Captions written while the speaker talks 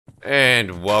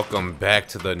And welcome back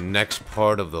to the next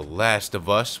part of The Last of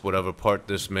Us, whatever part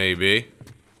this may be.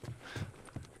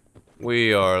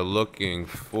 We are looking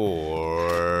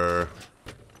for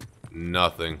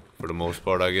nothing, for the most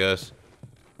part, I guess.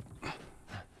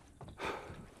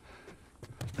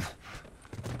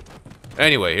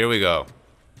 Anyway, here we go.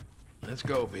 Let's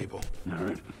go, people. All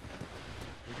right.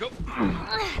 Here we go.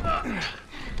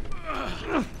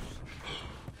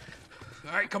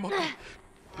 All right, come on.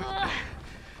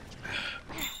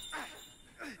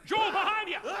 Joel, behind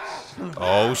you!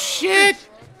 Oh, shit!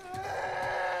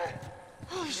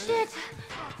 Oh shit!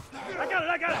 I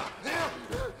got it!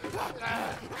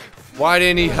 Why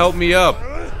didn't he help me up?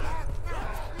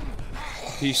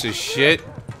 Piece of shit.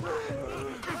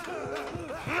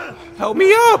 Help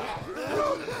me up!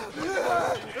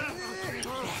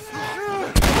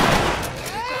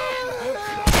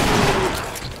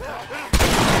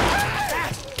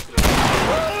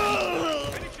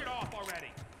 Finish it off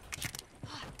already.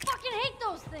 I fucking hate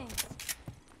those things.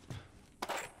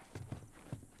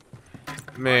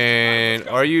 Man,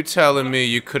 are you telling me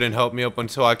you couldn't help me up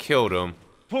until I killed him?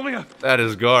 Pull me up. That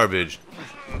is garbage.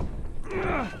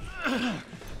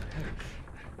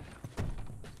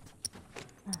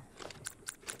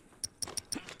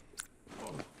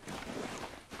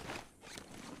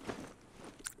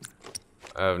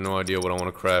 I have no idea what I want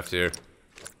to craft here.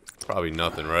 Probably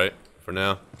nothing, right? For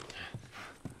now.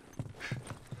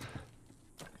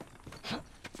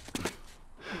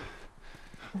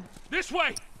 This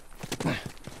way.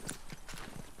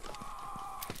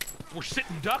 We're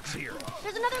sitting ducks here.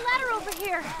 There's another ladder over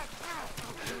here.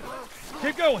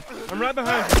 Keep going. I'm right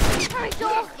behind you. Hurry,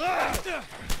 Joel.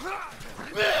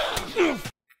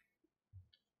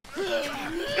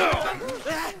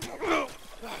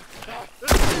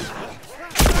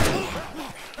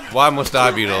 Why must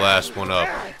I be the last one up?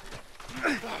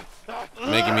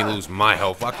 Making me lose my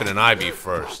health. Why couldn't I be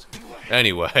first?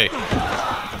 Anyway.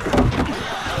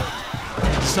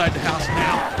 Inside the house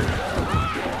now.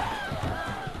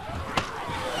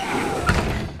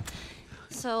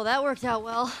 So that worked out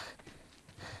well.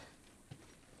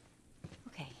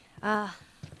 Okay, I'll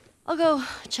go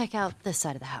check out this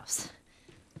side of the house.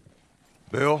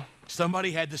 Bill?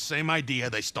 Somebody had the same idea.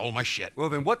 They stole my shit. Well,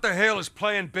 then what the hell is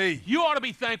Plan B? You ought to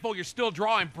be thankful you're still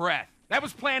drawing breath. That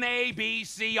was plan A, B,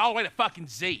 C, all the way to fucking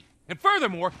Z. And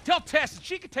furthermore, tell Tess that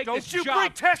she could take this job. Don't you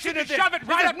bring Tess she into can this! shove it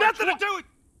right This up has nothing her to do with...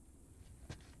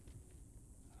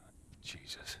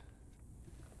 Jesus.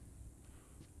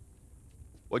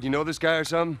 What, you know this guy or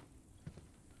something?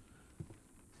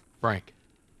 Frank.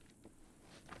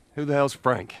 Who the hell's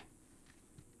Frank?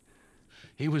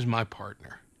 He was my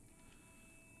partner.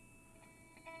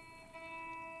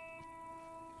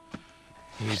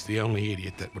 He's the only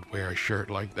idiot that would wear a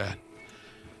shirt like that.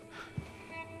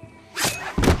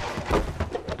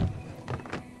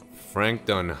 Frank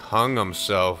done hung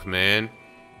himself, man.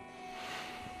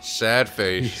 Sad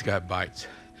face. He's got bites.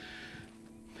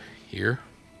 Here.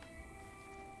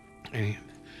 And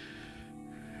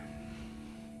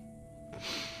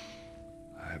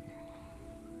I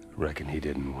reckon he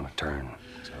didn't want to turn,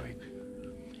 so he...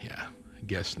 yeah, I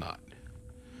guess not.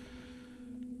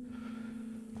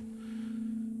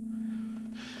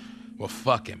 Well,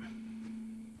 fuck him.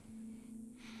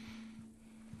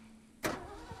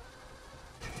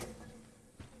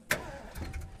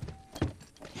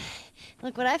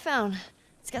 Look what I found.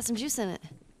 It's got some juice in it.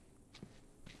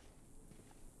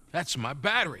 That's my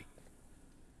battery.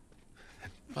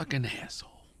 That fucking asshole.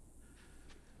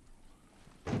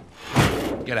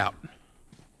 Get out.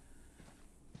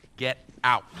 Get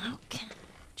out. Okay.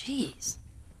 Jeez.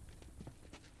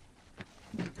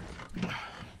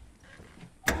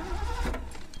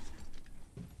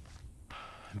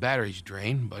 Battery's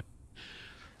drained, but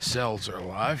cells are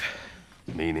alive.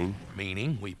 Meaning?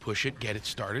 Meaning, we push it, get it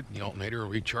started, and the alternator will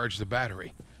recharge the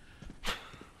battery.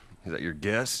 Is that your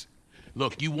guess?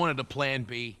 Look, you wanted a plan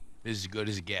B. This is as good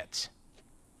as it gets.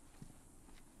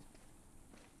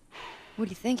 What are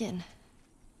you thinking?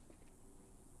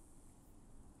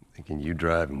 Thinking you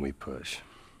drive and we push.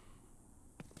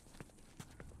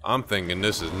 I'm thinking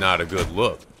this is not a good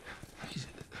look.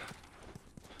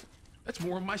 That's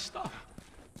more of my stuff.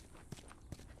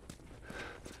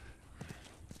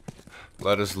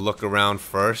 Let us look around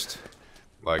first.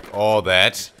 Like all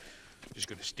that. Just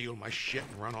gonna steal my shit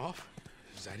and run off?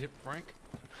 Is that it, Frank?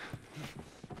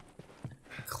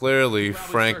 Clearly,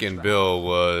 Frank and Bill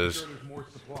was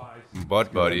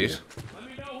butt buddies.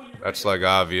 That's like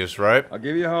obvious, right? I'll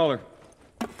give you a holler.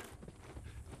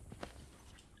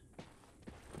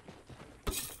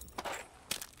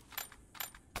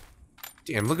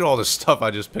 Damn, look at all the stuff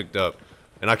I just picked up.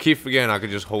 And I keep forgetting I could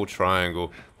just hold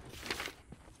triangle.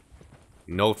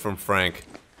 Note from Frank.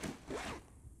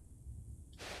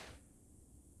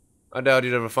 I doubt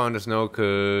you'd ever find this note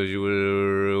because you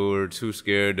were too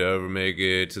scared to ever make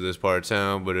it to this part of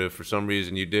town. But if for some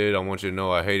reason you did, I want you to know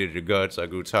I hated your guts. I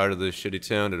grew tired of this shitty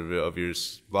town of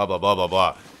yours. Blah, blah, blah, blah,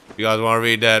 blah. If you guys want to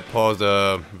read that, pause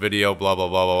the video. Blah, blah,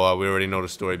 blah, blah, blah. We already know the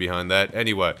story behind that.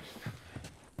 Anyway.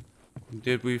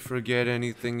 Did we forget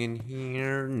anything in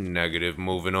here? Negative.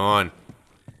 Moving on.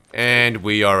 And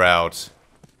we are out.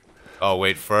 Oh,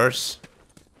 wait. First,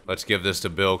 let's give this to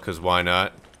Bill because why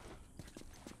not?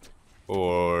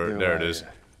 Or, You know, there it is.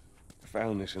 I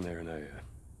found this in there and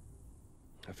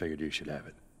I figured you should have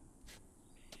it.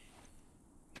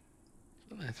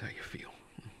 Well, that's how you feel.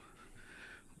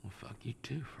 Well, fuck you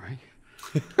too, Frank.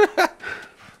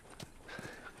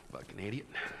 Fucking idiot.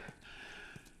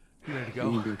 You ready to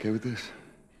go? You be okay with this?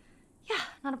 Yeah,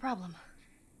 not a problem.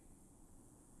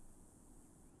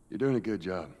 You're doing a good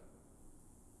job.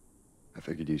 I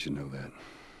figured you should know that.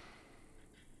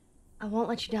 I won't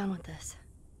let you down with this.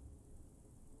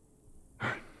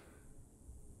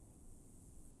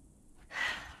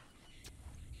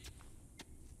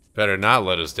 Better not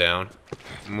let us down.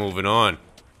 Moving on.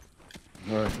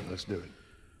 All right, let's do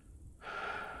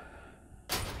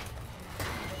it.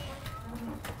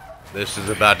 This is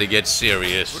about to get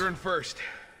serious. Put her in first.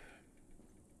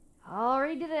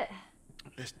 Already did it.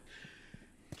 Just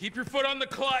keep your foot on the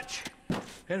clutch.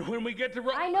 And when we get to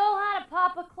I know how to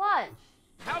pop a clutch.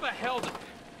 how the hell do...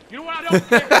 You know what? I don't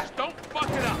care. Just don't fuck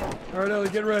it up. All right, Ellie,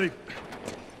 get ready.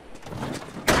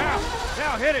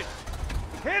 Now, hit it.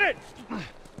 Hit it.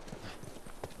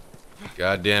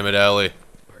 God damn it, Ellie.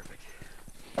 Perfect.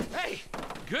 Hey,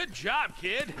 good job,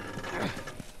 kid.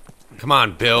 Come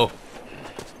on, Bill.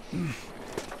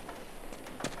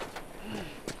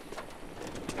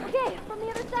 Okay, from the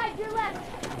other side, your left.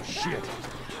 Oh, shit.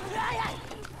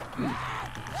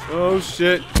 Oh,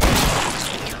 shit.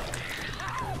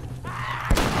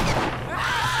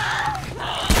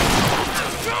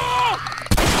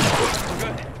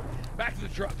 Good. Back to the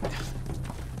truck.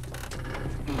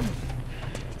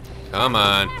 Come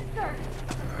on. Faster.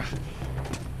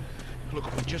 Look,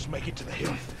 if we just make it to the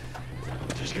hill.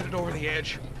 Just get it over the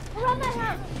edge. Around that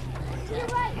house. To your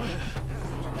right.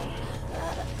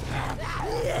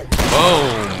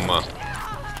 Boom.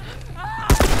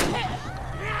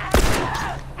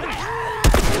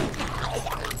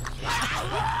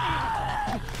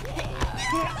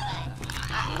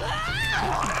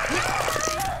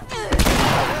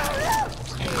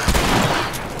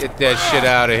 Get that shit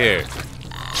out of here.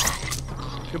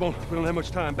 Come on, we don't have much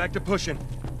time. Back to pushing.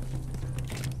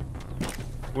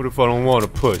 What if I don't want to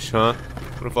push, huh?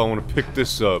 What if I want to pick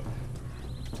this up?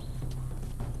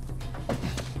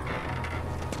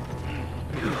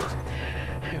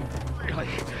 Really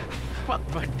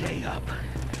fucked my day up.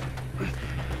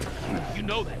 You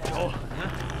know that, Joel, huh?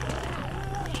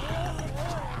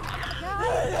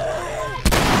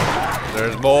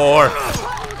 There's more.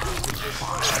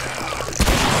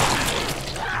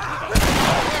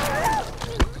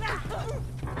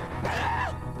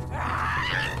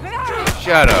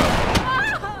 Shut up.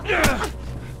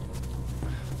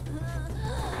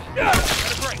 Got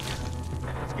a break.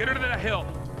 Let's get her to that hill.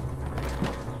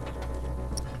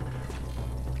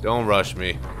 Don't rush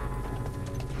me.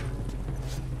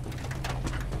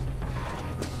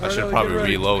 I should probably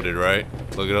reload it, right?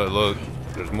 Look at it, look.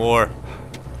 There's more.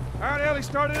 All right, Ellie,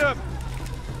 start it up.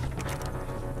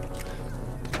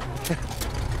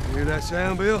 You hear that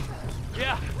sound, Bill?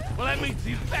 Yeah, well, that means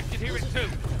the infected hear it too.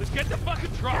 Let's get the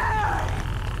fucking truck.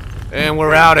 And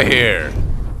we're out of here.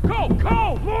 Go,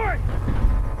 Lord!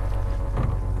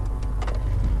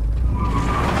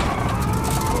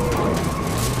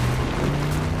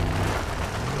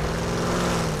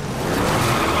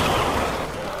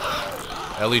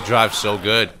 Ellie drives so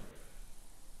good.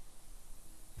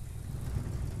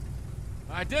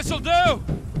 All right, this'll do.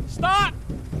 Stop!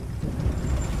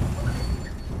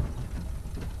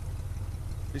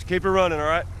 Just keep her running, all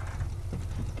right?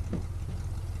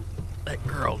 That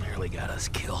girl nearly got us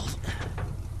killed.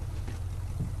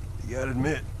 You gotta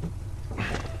admit,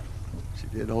 she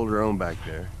did hold her own back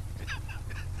there.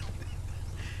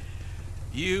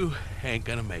 You ain't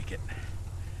gonna make it.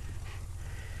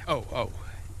 Oh.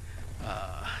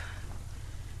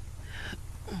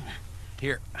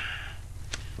 Here.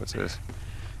 What's this?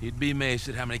 You'd be amazed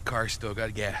at how many cars still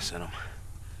got gas in them.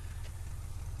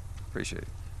 Appreciate it.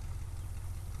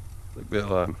 Look,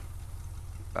 Bill,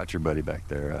 about your buddy back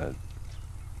there,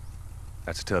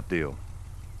 that's a tough deal.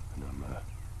 And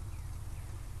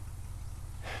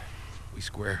We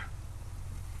square.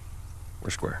 we're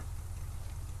square.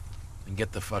 and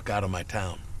get the fuck out of my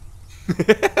town.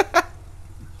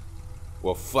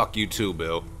 Well, fuck you too,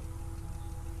 Bill.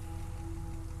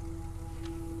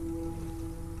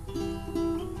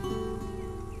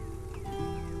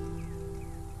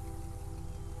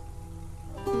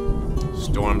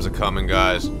 Storms are coming,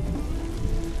 guys.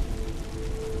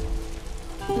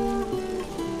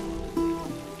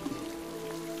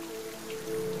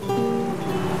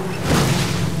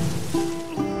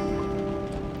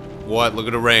 What? Look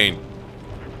at the rain.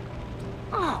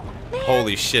 Oh, man.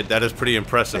 Holy shit, that is pretty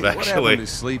impressive, Hey, what actually. happened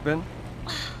to sleeping?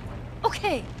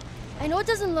 Okay, I know it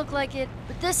doesn't look like it,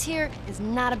 but this here is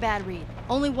not a bad read.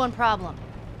 Only one problem.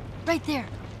 Right there.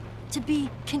 To be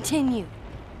continued.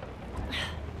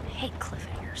 I hate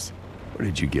cliffhangers. Where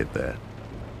did you get that?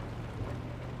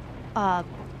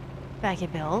 Back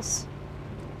at Bill's.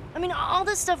 I mean, all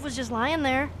this stuff was just lying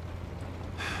there.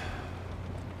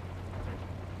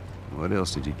 What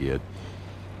else did you get?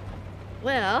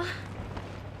 Well...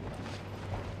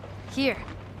 Here.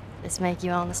 This make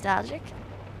you all nostalgic?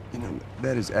 You know,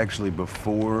 that is actually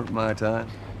before my time.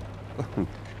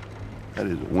 That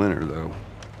is winter, though.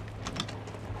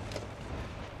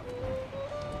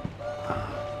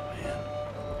 Oh, man.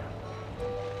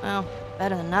 Well,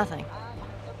 better than nothing.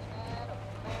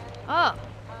 Oh.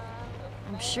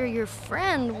 I'm sure your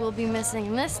friend will be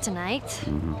missing this tonight.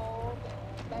 Mm-hmm.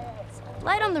 It's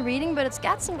light on the reading, but it's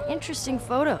got some interesting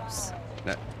photos.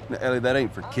 Now, Ellie, that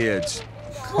ain't for kids.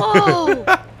 Whoa!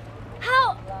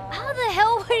 How the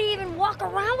hell would he even walk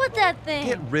around with that thing?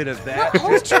 Get rid of that. Well,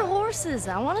 hold your horses.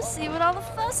 I want to see what all the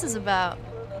fuss is about.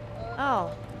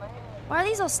 Oh. Why are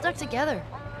these all stuck together?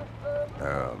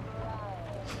 I'm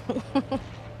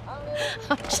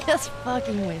just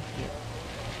fucking with you.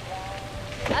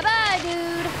 Bye-bye,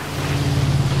 dude.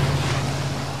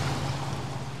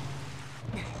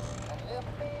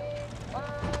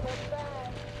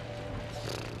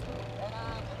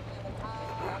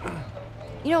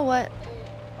 You know what?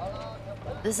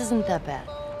 This isn't that bad.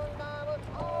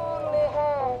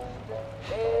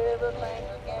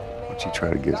 Why don't you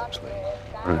try to get some sleep?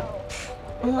 All right.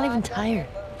 I'm not even tired.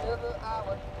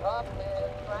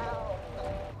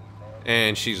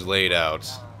 And she's laid out.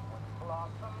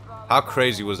 How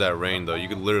crazy was that rain, though? You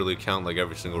could literally count like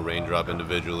every single raindrop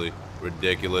individually.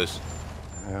 Ridiculous.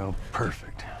 Well,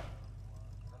 perfect.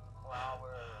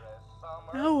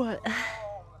 Now what?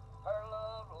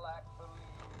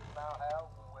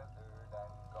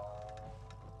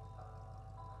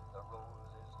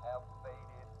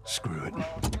 Screw it.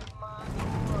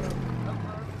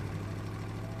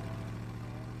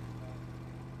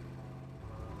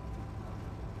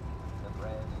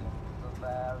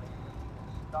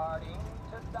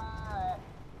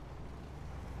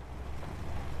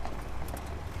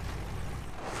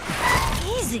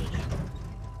 Easy.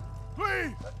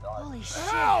 Please! Holy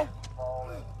shit. Are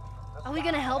we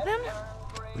gonna help him?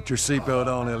 Put your seatbelt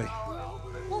on, Ellie.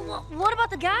 Well, what about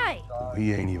the guy?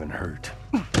 He ain't even hurt.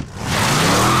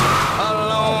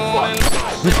 Alone and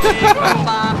sick on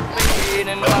my feet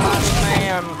and my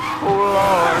stand. Oh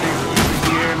Lord, if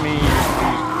you hear me,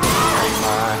 please take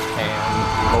my hand.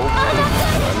 Hope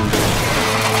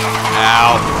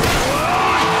Ow.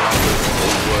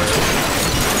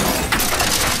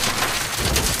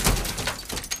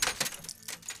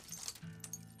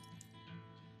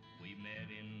 we met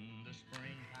in the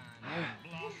springtime.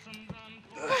 Blossoms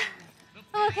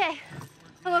I'm okay.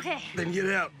 I'm okay. Then get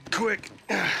out, quick.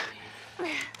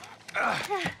 Come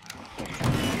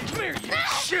here, you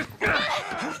shit! Go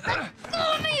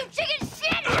with me, you chicken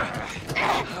shit!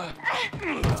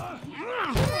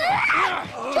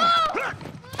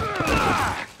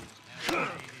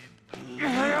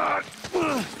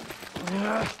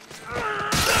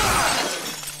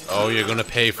 Oh, you're gonna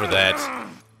pay for that.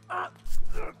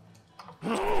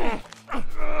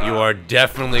 You are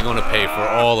definitely gonna pay for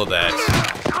all of that.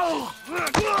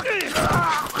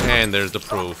 And there's the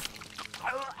proof.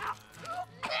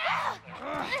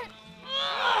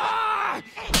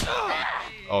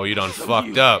 Oh, you done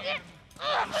fucked up.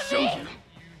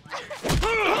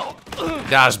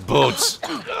 Das Boots.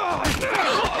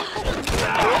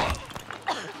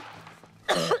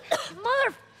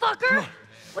 Motherfucker!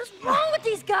 What's wrong with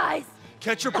these guys?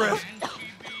 Catch your breath.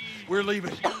 We're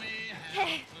leaving.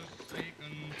 Hey.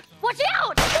 Watch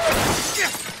out!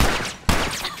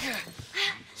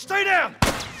 Stay down!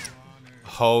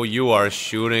 Oh, you are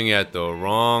shooting at the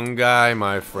wrong guy,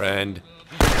 my friend.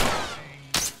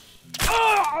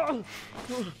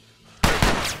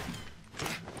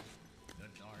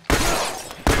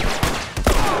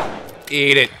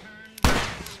 Eat it.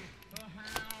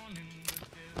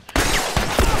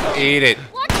 Eat it.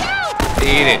 Watch out!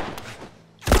 Eat it.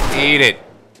 Eat it.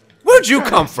 Where'd you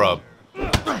come from?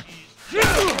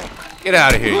 Get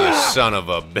out of here, you son of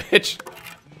a bitch.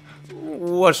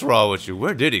 What's wrong with you?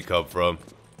 Where did he come from?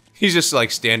 He's just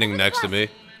like standing next to me.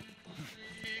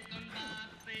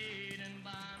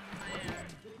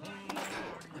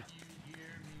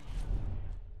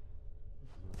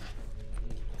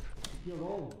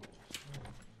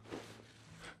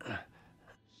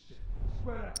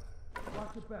 Spread out. Watch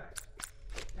your back.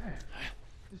 Damn.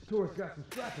 This tourist got some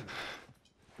strapping.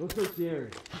 Go search the area.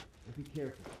 And be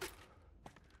careful.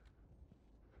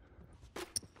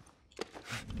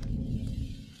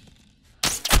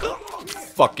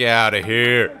 Fuck out of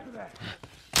here.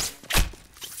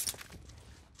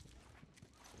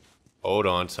 Hold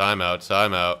on, timeout,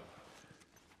 timeout.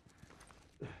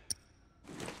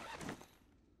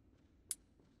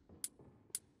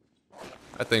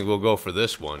 I think we'll go for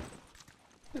this one.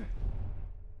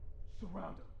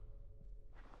 Surround him.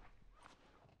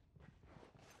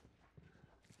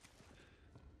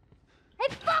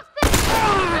 Hey, fuck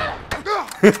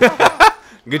this!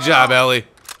 Good job, Ellie.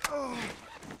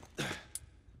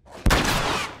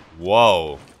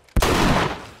 Whoa.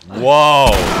 Whoa.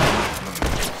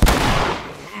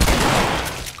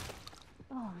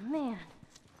 Oh, man.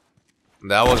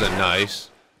 That wasn't nice.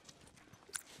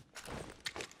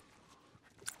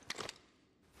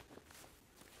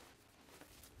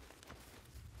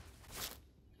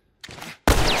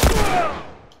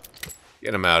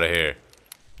 Get him out of here.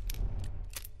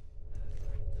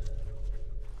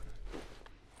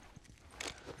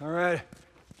 All right.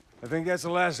 I think that's the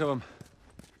last of them.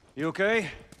 You okay?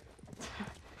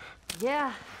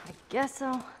 Yeah, I guess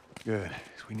so. Good.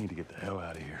 'Cause we need to get the hell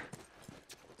out of here.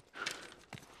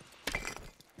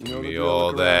 You know Give the me drill. all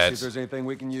Look around, see that. if there's anything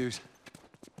we can use.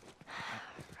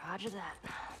 Roger that.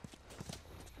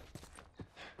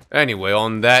 Anyway,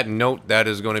 on that note, that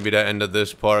is going to be the end of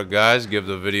this part, guys. Give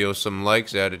the video some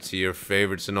likes, add it to your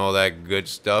favorites and all that good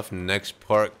stuff. Next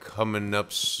part coming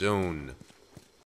up soon.